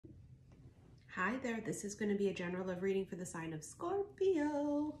Hi there, this is going to be a general love reading for the sign of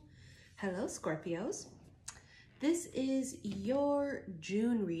Scorpio. Hello, Scorpios. This is your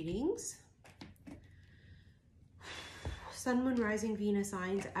June readings. Sun, Moon, Rising, Venus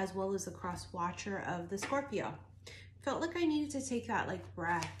signs, as well as the cross watcher of the Scorpio. Felt like I needed to take that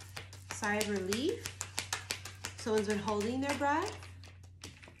breath. Sigh of relief. Someone's been holding their breath.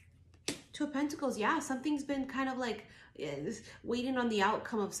 Two of Pentacles, yeah, something's been kind of waiting on the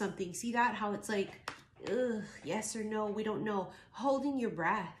outcome of something. See that? How it's ugh, yes or no, we don't know. Holding your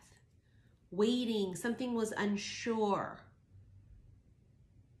breath. Waiting, something was unsure.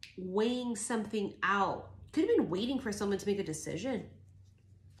 Weighing something out. Could have been waiting for someone to make a decision.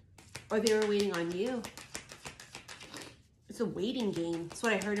 Or they were waiting on you. It's a waiting game. That's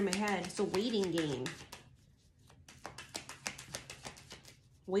what I heard in my head. It's a waiting game.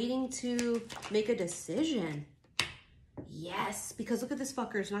 Waiting to make a decision. Yes, because look at this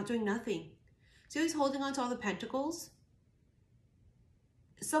fucker. It's not doing nothing. See how he's holding on to all the pentacles?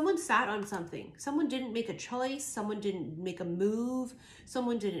 Someone sat on something. Someone didn't make a choice. Someone didn't make a move.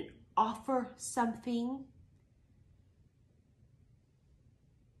 Someone didn't offer something.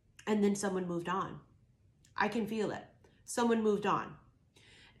 And then someone moved on. I can feel it. Someone moved on.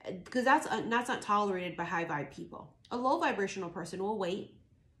 Because that's not tolerated by high vibe people. A low vibrational person will wait.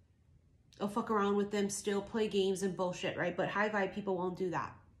 They'll fuck around with them, still play games and bullshit, right? But high vibe people won't do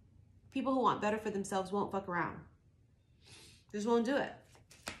that. People who want better for themselves won't fuck around. Just won't do it.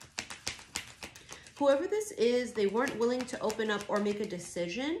 Whoever this is, they weren't willing to open up or make a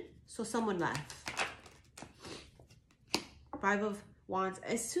decision, so someone left. Five of Wands.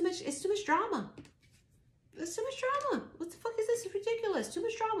 It's too much drama. It's too much drama. What the fuck is this? It's ridiculous. Too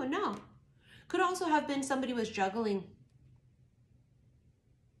much drama. No. Could also have been somebody was juggling.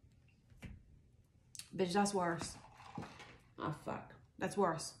 Bitch, that's worse. Oh, fuck. That's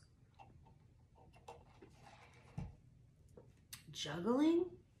worse. Juggling?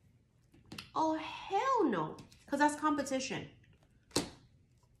 Oh, hell no. Because that's competition.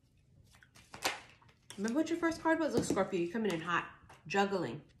 Remember what your first card was? Look, Scorpio, you're coming in hot.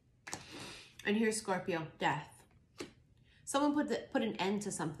 Juggling. And here's Scorpio. Death. Someone put an end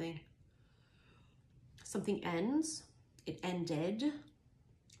to something. Something ends. It ended.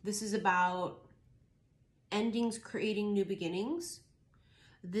 This is about endings creating new beginnings.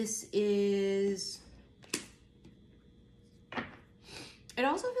 This is... It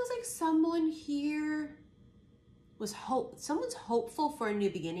also feels like someone here was someone's hopeful for a new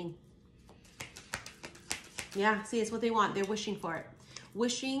beginning. Yeah, see, it's what they want. They're wishing for it.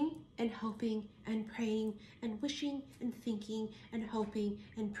 Wishing and hoping and praying and wishing and thinking and hoping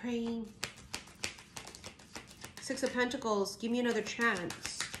and praying. Six of Pentacles, give me another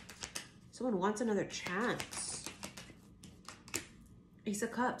chance. Someone wants another chance. Ace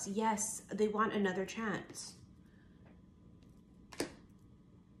of Cups, yes, they want another chance.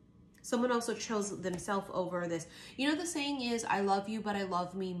 Someone also chose themselves over this. You know the saying is, I love you, but I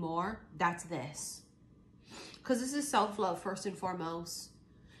love me more? That's this. Because this is self-love first and foremost.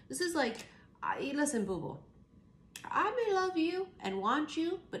 This is listen, boo-boo. I may love you and want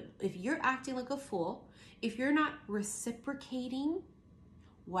you, but if you're acting like a fool, if you're not reciprocating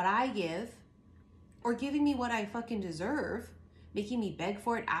what I give, or giving me what I fucking deserve, making me beg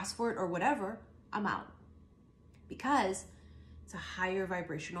for it, ask for it, or whatever, I'm out. Because it's a higher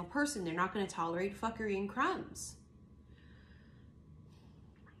vibrational person. They're not going to tolerate fuckery and crumbs.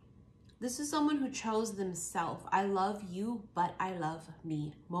 This is someone who chose themselves. I love you, but I love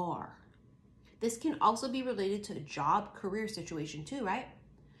me more. This can also be related to a job, career situation too, right?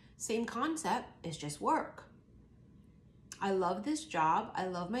 Same concept, it's just work. I love this job. I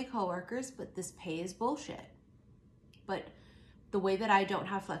love my coworkers, but this pay is bullshit. But the way that I don't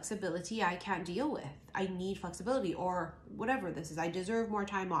have flexibility, I can't deal with. I need flexibility or whatever this is. I deserve more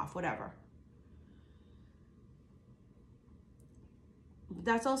time off, whatever.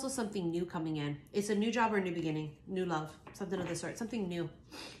 That's also something new coming in. It's a new job or a new beginning, new love, something of the sort, something new.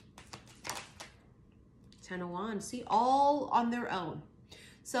 10 of Wands, see, all on their own.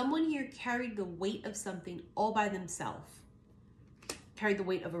 Someone here carried the weight of something all by themselves. Carried the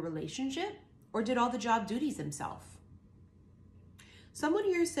weight of a relationship or did all the job duties themselves. Someone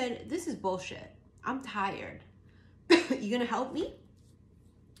here said, this is bullshit. I'm tired. You gonna help me?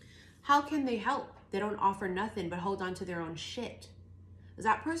 How can they help? They don't offer nothing but hold on to their own shit. Does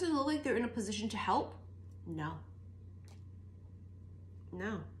that person look like they're in a position to help? No.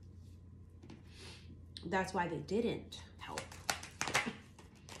 No. That's why they didn't help.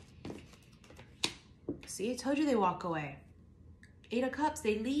 See, I told you they walk away. 8 of Cups,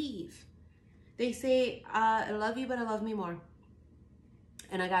 they leave. They say, I love you, but I love me more.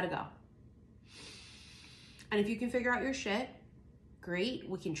 And I gotta go. And if you can figure out your shit, great.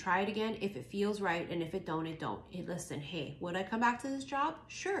 We can try it again if it feels right. And if it don't, it don't. Hey, listen, hey, would I come back to this job?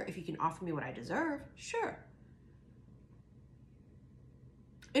 Sure. If you can offer me what I deserve, sure.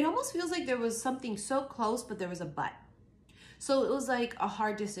 It almost feels like there was something so close, but there was a but. So it was like a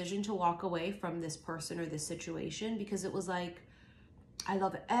hard decision to walk away from this person or this situation, because it was like, I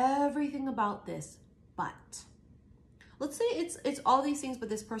love everything about this, but let's say it's all these things, but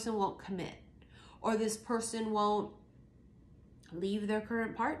this person won't commit, or this person won't leave their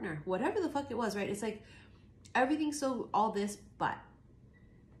current partner, whatever the fuck it was, right? It's like everything's so all this, but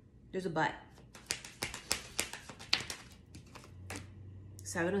there's a but.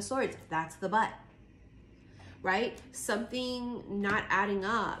 Seven of Swords, that's the but. Right? Something not adding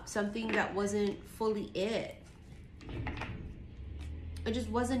up, something that wasn't fully it. It just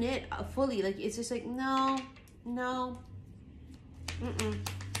wasn't it fully. Like, it's just like, no.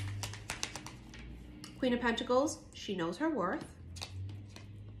 Queen of Pentacles, she knows her worth.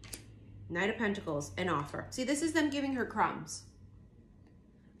 Knight of Pentacles, an offer. See, this is them giving her crumbs.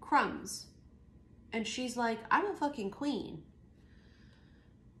 Crumbs. And she's like, I'm a fucking queen.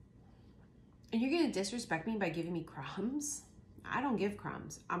 And you're going to disrespect me by giving me crumbs? I don't give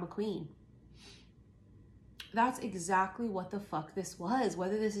crumbs. I'm a queen. That's exactly what the fuck this was.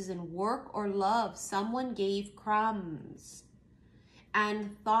 Whether this is in work or love, someone gave crumbs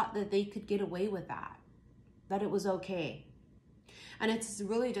and thought that they could get away with that. That it was okay. And it's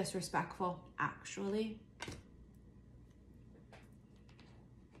really disrespectful, actually,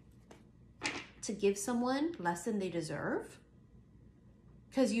 to give someone less than they deserve.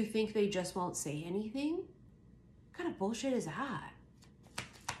 Because you think they just won't say anything? What kind of bullshit is that?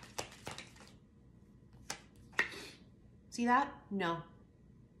 See that? No.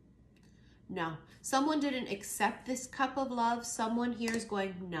 No. Someone didn't accept this cup of love. Someone here is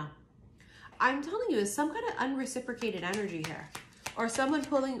going, no. I'm telling you, it's some kind of unreciprocated energy here. Or someone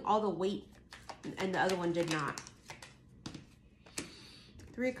pulling all the weight and the other one did not.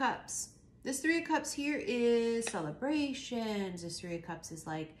 Three of Cups. This Three of Cups here is celebrations. This Three of Cups is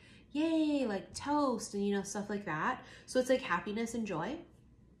like, yay, like toast and, you know, stuff like that. So it's like happiness and joy.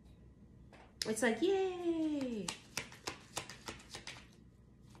 It's like, yay.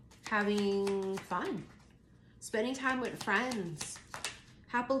 Having fun. Spending time with friends.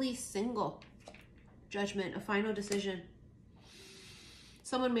 Happily single. Judgment, a final decision.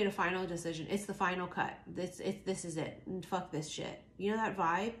 Someone made a final decision. It's the final cut. This is it. Fuck this shit. You know that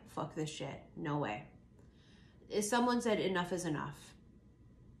vibe? Fuck this shit. No way. If someone said enough is enough.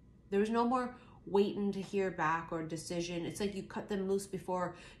 There was no more waiting to hear back or decision. It's like you cut them loose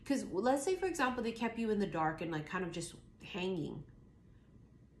before. Because let's say, for example, they kept you in the dark and like kind of just hanging.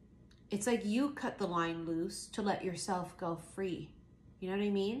 It's like you cut the line loose to let yourself go free. You know what I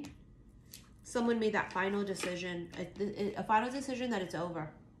mean? Someone made that final decision, a final decision that it's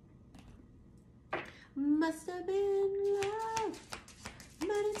over. Must have been love, but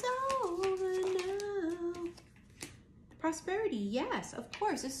it's over now. Prosperity, yes, of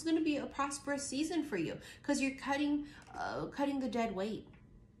course. This is going to be a prosperous season for you because you're cutting the dead weight.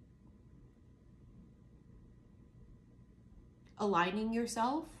 Aligning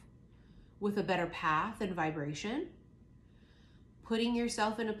yourself with a better path and vibration. Putting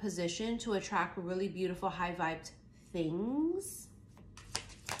yourself in a position to attract really beautiful, high-vibed things.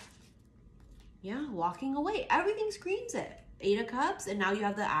 Yeah, walking away. Everything screams it. Eight of Cups, and now you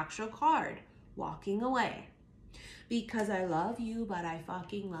have the actual card. Walking away. Because I love you, but I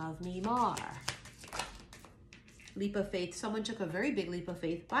fucking love me more. Leap of faith. Someone took a very big leap of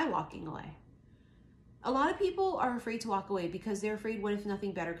faith by walking away. A lot of people are afraid to walk away because they're afraid, what if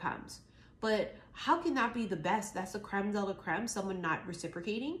nothing better comes? But how can that be the best? That's the creme de la creme, someone not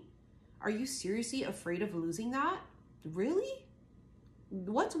reciprocating? Are you seriously afraid of losing that? Really?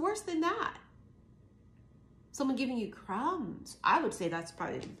 What's worse than that? Someone giving you crumbs. I would say that's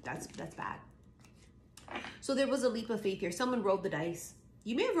probably, that's bad. So there was a leap of faith here. Someone rolled the dice.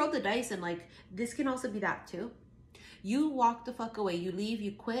 You may have rolled the dice and like, this can also be that too. You walk the fuck away. You leave,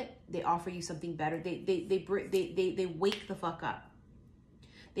 you quit. They offer you something better. They wake the fuck up.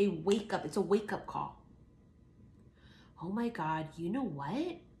 They wake up. It's a wake-up call. Oh my God, you know what?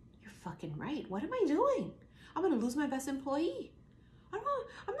 You're fucking right. What am I doing? I'm going to lose my best employee. I'm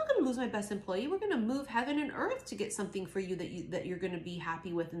not going to lose my best employee. We're going to move heaven and earth to get something for you that you're going to be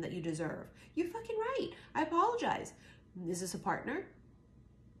happy with and that you deserve. You're fucking right. I apologize. Is this a partner?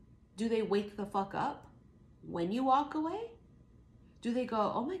 Do they wake the fuck up when you walk away? Do they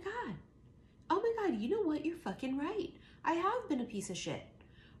go, oh my God, you know what? You're fucking right. I have been a piece of shit.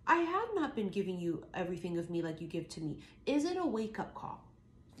 I have not been giving you everything of me like you give to me. Is it a wake-up call?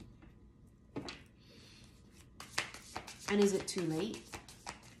 And is it too late?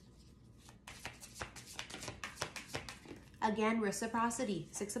 Again, reciprocity,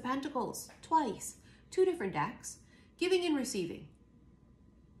 Six of Pentacles, twice, 2 different decks, giving and receiving.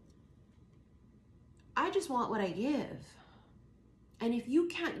 I just want what I give. And if you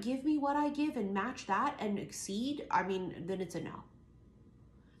can't give me what I give and match that and exceed, I mean, then it's a no.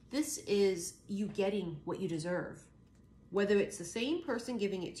 This is you getting what you deserve, whether it's the same person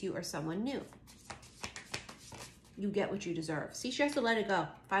giving it to you or someone new. You get what you deserve. See, she has to let it go.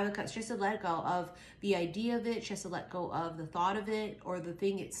 5 of Cups, she has to let go of the idea of it. She has to let go of the thought of it or the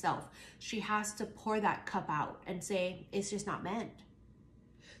thing itself. She has to pour that cup out and say, it's just not meant.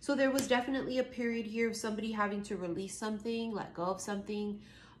 So there was definitely a period here of somebody having to release something, let go of something,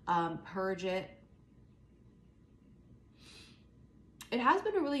 purge it. It has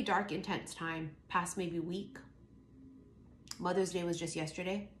been a really dark, intense time, past maybe week. Mother's Day was just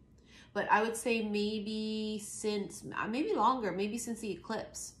yesterday. But I would say maybe since, maybe longer, maybe since the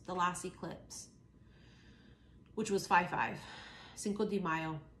eclipse, the last eclipse, which was 5/5, Cinco de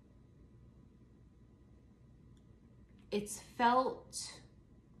Mayo. It's felt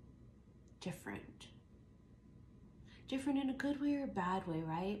different. Different in a good way or a bad way,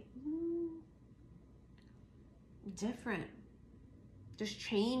 right? Different. There's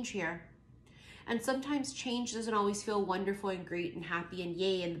change here. And sometimes change doesn't always feel wonderful and great and happy and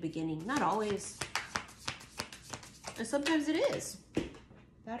yay in the beginning. Not always. And sometimes it is.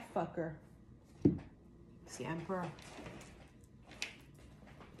 That fucker. It's the Emperor.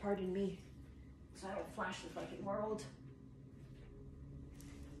 Pardon me. So I don't flash the fucking world.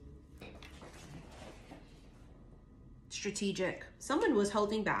 Strategic. Someone was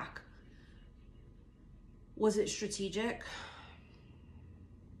holding back. Was it strategic?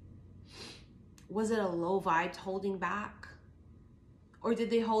 Was it a low vibe holding back? Or did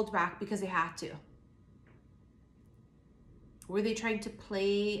they hold back because they had to? Were they trying to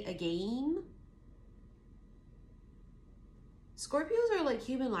play a game? Scorpios are like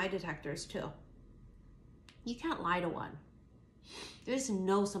human lie detectors too. You can't lie to one. They just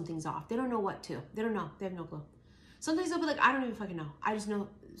know something's off. They don't know what to. They don't know. They have no clue. Sometimes they'll be like, I don't even fucking know. I just know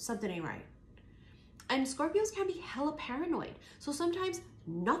something ain't right. And Scorpios can be hella paranoid. So sometimes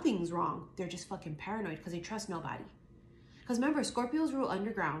nothing's wrong. They're just fucking paranoid because they trust nobody. Because remember, Scorpios rule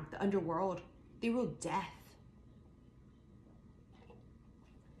underground, the underworld. They rule death.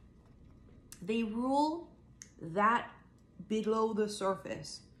 They rule that below the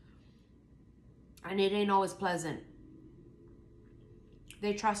surface. And it ain't always pleasant.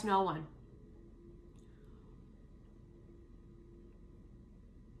 They trust no one.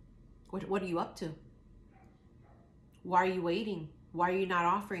 What are you up to? Why are you waiting? Why are you not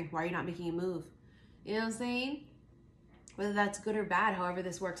offering? Why are you not making a move? You know what I'm saying? Whether that's good or bad, however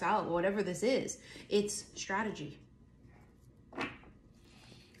this works out, whatever this is, it's strategy.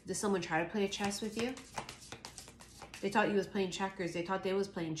 Did someone try to play a chess with you? They thought you was playing checkers. They thought they was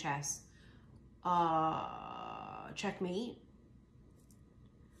playing chess. Checkmate.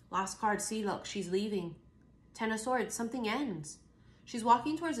 Last card, see, look, she's leaving. 10 of Swords, something ends. She's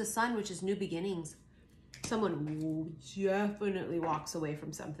walking towards the sun, which is new beginnings. Someone definitely walks away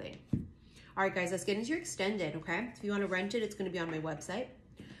from something. All right, guys, let's get into your extended, okay? If you want to rent it, it's going to be on my website,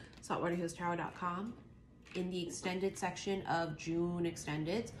 saltwaterhillstarot.com, in the extended section of June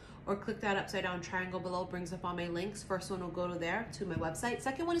extended, or click that upside down triangle below, brings up all my links. First one will go to there, to my website.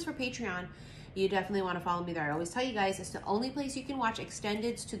 Second one is for Patreon. You definitely want to follow me there. I always tell you guys, it's the only place you can watch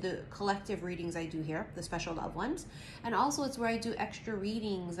extendeds to the collective readings I do here, the special loved ones. And also it's where I do extra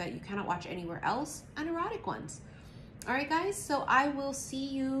readings that you cannot watch anywhere else, and erotic ones. All right, guys, so I will see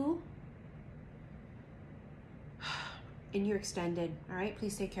you in your extended. All right,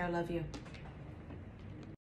 please take care. I love you.